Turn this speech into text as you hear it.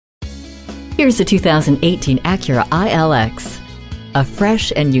Here's the 2018 Acura ILX. A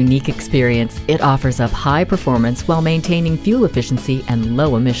fresh and unique experience, it offers up high performance while maintaining fuel efficiency and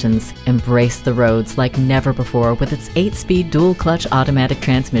low emissions. Embrace the roads like never before with its 8-speed dual-clutch automatic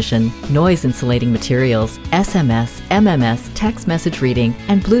transmission, noise-insulating materials, SMS, MMS, text message reading,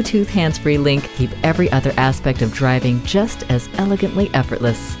 and Bluetooth hands-free link keep every other aspect of driving just as elegantly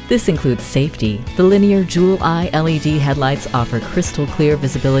effortless. This includes safety. The linear Jewel-Eye LED headlights offer crystal clear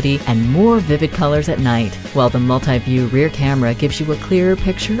visibility and more vivid colors at night, while the multi-view rear camera gives you a clearer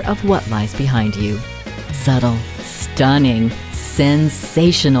picture of what lies behind you. Subtle, stunning,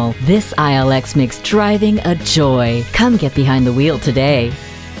 sensational. This ILX makes driving a joy. Come get behind the wheel today.